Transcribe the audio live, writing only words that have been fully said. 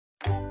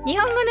日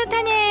本語の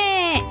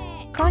種。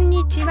こん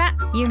にちは、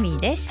ゆみ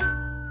です。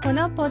こ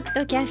のポッ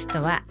ドキャス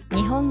トは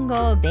日本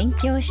語を勉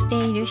強し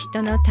ている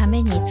人のた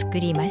めに作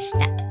りました。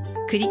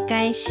繰り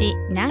返し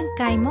何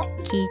回も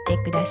聞いて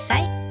くださ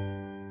い。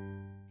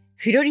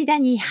フロリダ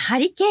にハ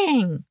リケ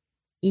ーン、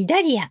イ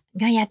ダリア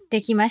がやって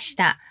きまし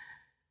た。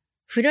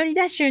フロリ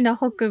ダ州の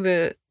北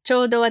部、ち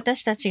ょうど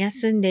私たちが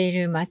住んでい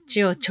る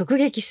町を直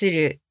撃す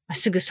る、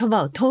すぐそ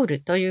ばを通る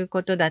という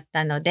ことだっ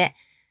たので、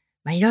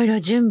いろいろ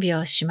準備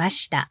をしま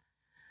した。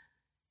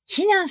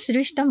避難す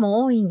る人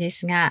も多いんで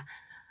すが、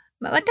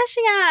私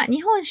が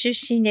日本出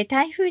身で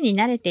台風に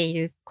慣れてい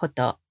るこ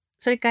と、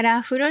それか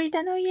らフロリ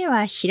ダの家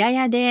は平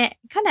屋で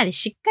かなり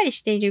しっかり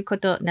しているこ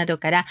となど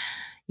から、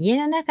家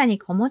の中に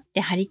こもっ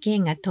てハリケ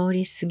ーンが通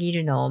り過ぎ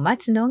るのを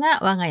待つのが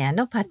我が家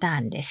のパタ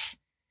ーンで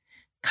す。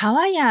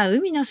川や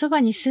海のそ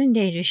ばに住ん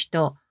でいる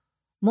人、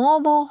モ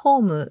ーボーホ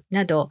ーム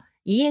など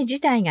家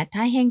自体が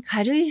大変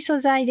軽い素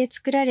材で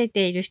作られ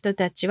ている人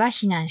たちは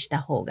避難し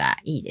た方が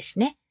いいです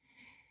ね。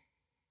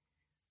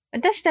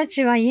私た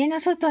ちは家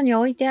の外に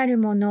置いてある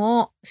もの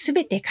をす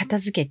べて片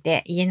付け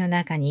て家の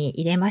中に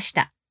入れまし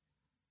た。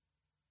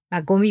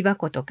ゴミ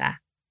箱とか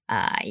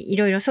い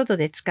ろいろ外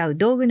で使う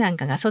道具なん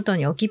かが外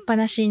に置きっぱ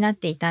なしになっ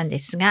ていたんで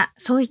すが、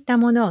そういった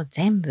ものを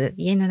全部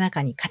家の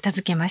中に片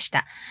付けまし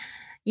た。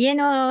家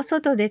の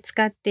外で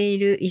使ってい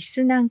る椅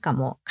子なんか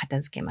も片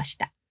付けまし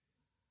た。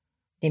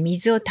で、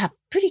水をたっ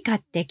ぷり買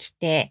ってき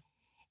て、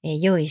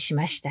用意し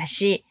ました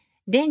し、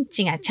電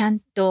池がちゃ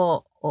ん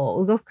と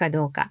動くか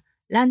どうか、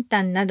ラン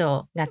タンな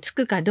どがつ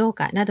くかどう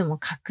かなども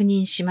確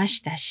認しま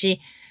した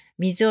し、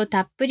水を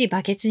たっぷり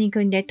バケツに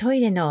汲んでトイ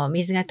レの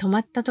水が止ま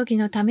った時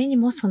のために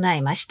も備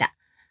えました。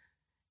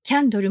キ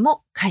ャンドル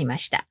も買いま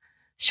した。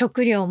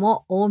食料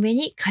も多め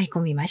に買い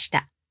込みまし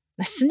た。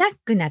スナッ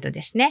クなど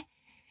ですね。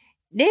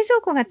冷蔵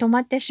庫が止ま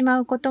ってしま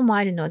うことも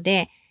あるの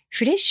で、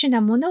フレッシュ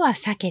なものは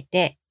避け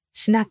て、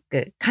スナッ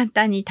ク、簡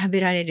単に食べ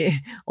られる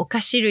お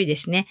菓子類で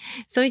すね。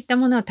そういった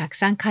ものをたく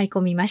さん買い込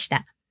みまし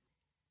た。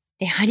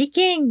で、ハリ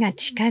ケーンが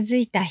近づ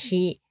いた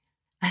日、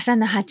朝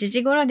の8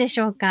時頃で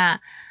しょう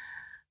か。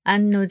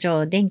案の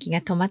定電気が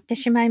止まって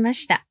しまいま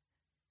した。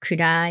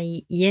暗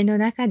い家の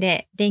中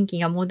で電気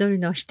が戻る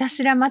のをひた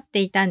すら待って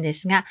いたんで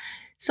すが、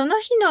そ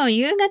の日の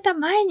夕方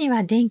前に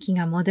は電気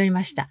が戻り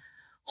ました。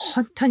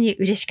本当に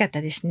嬉しかっ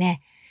たです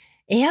ね。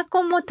エア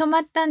コンも止ま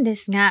ったんで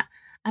すが、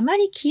あま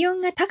り気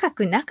温が高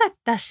くなかっ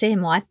たせい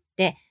もあっ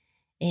て、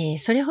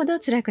それほど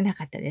辛くな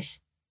かったで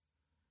す。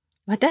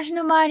私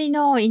の周り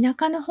の田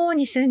舎の方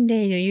に住ん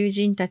でいる友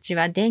人たち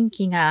は電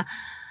気が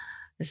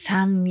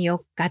3、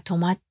4日止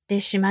まって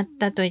しまっ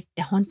たと言っ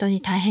て本当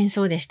に大変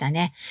そうでした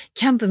ね。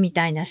キャンプみ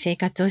たいな生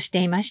活をして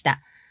いまし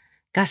た。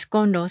ガス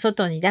コンロを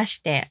外に出し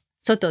て、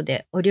外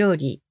でお料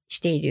理し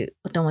ている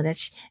お友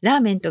達、ラー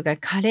メンとか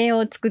カレー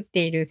を作っ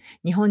ている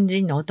日本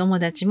人のお友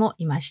達も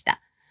いまし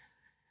た。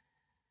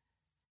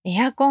エ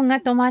アコン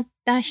が止まっ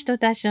た人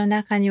たちの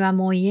中には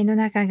もう家の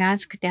中が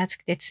暑くて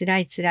辛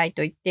い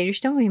と言っている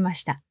人もいま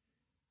した。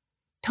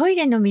トイ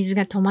レの水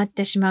が止まっ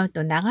てしまう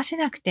と流せ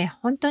なくて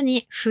本当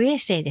に不衛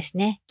生です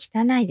ね。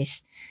汚いで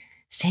す。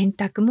洗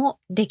濯も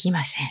でき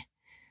ません。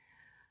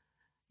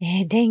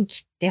電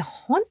気って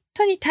本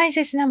当に大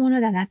切なも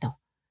のだなと、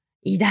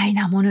偉大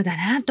なものだ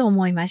なと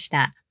思いまし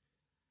た。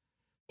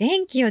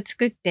電気を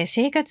作って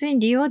生活に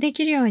利用で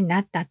きるようにな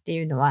ったって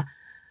いうのは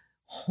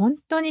本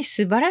当に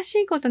素晴らし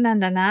いことなん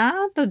だな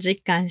と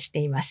実感して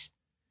います。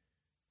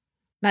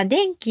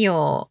電気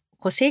を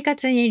生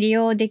活に利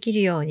用でき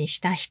るようにし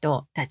た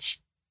人た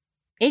ち、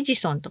エジ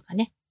ソンとか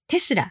ね、テ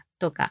スラ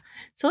とか、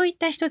そういっ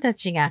た人た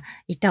ちが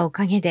いたお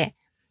かげで、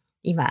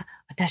今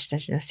私た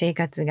ちの生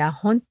活が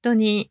本当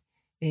に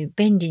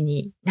便利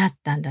になっ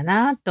たんだ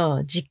な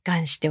と実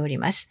感しており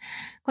ます。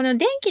この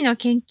電気の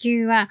研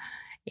究は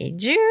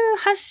18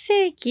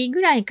世紀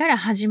ぐらいから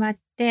始まっ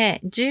て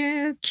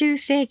19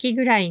世紀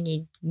ぐらい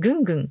にぐ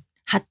んぐん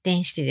発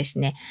展してです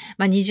ね、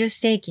20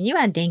世紀に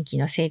は電気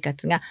の生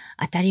活が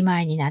当たり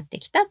前になって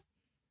きた。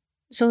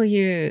そう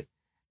いう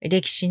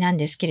歴史なん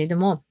ですけれど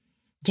も、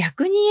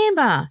逆に言え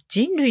ば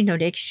人類の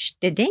歴史っ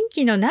て電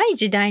気のない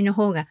時代の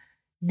方が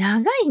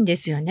長いんで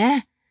すよ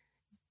ね。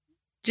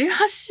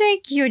18世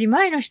紀より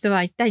前の人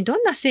は一体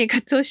どんな生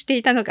活をして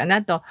いたのか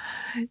なと、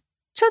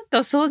ちょっ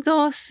と想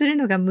像する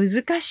のが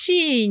難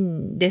しい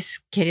んで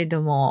すけれ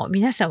ども、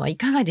皆さんはい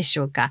かがでし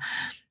ょうか。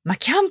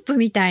キャンプ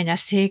みたいな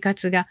生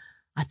活が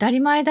当たり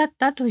前だっ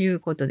たという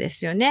ことで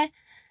すよね。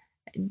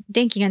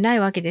電気がない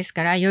わけです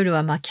から夜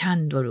はキャ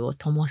ンドルを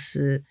灯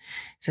す。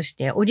そし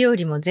てお料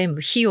理も全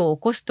部火を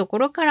起こすとこ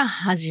ろから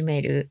始め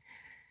る。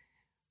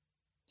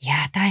いや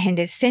大変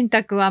です。洗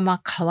濯は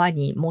川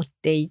に持っ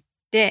て行っ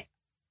て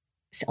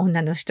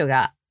女の人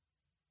が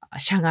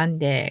しゃがん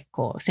で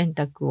洗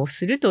濯を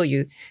すると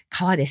いう、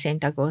川で洗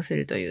濯をす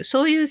るという、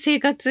そういう生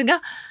活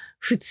が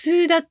普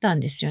通だったん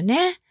ですよ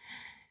ね。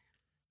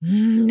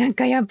なん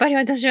かやっぱり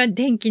私は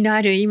電気の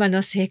ある今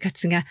の生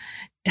活が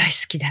大好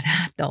きだ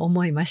なと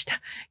思いました。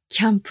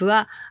キャンプ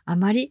はあ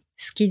まり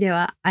好きで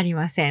はあり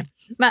ません。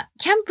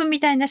キャンプみ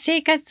たいな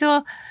生活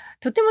を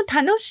とても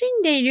楽し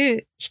んでい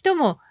る人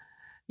も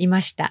い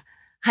ました。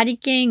ハリ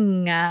ケー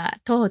ンが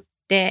通っ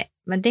て、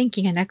電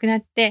気がなくな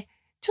って、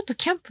ちょっと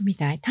キャンプみ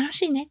たい、楽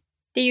しいねっ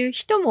ていう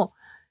人も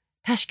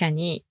確か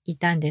にい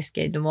たんです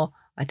けれども、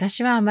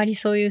私はあまり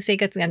そういう生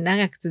活が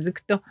長く続く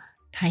と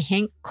大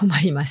変困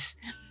ります。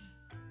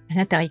あ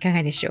なたはいか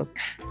がでしょうか。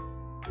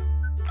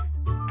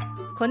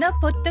この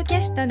ポッドキ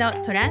ャストの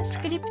トランス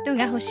クリプト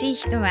が欲しい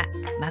人は、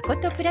まこ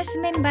とプラス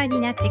メンバーに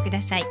なってく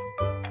ださい。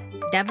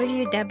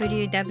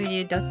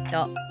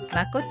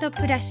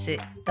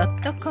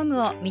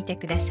www.makotoplus.com を見て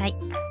ください。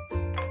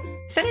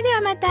それでは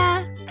ま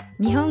た。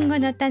日本語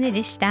の種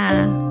でし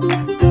た。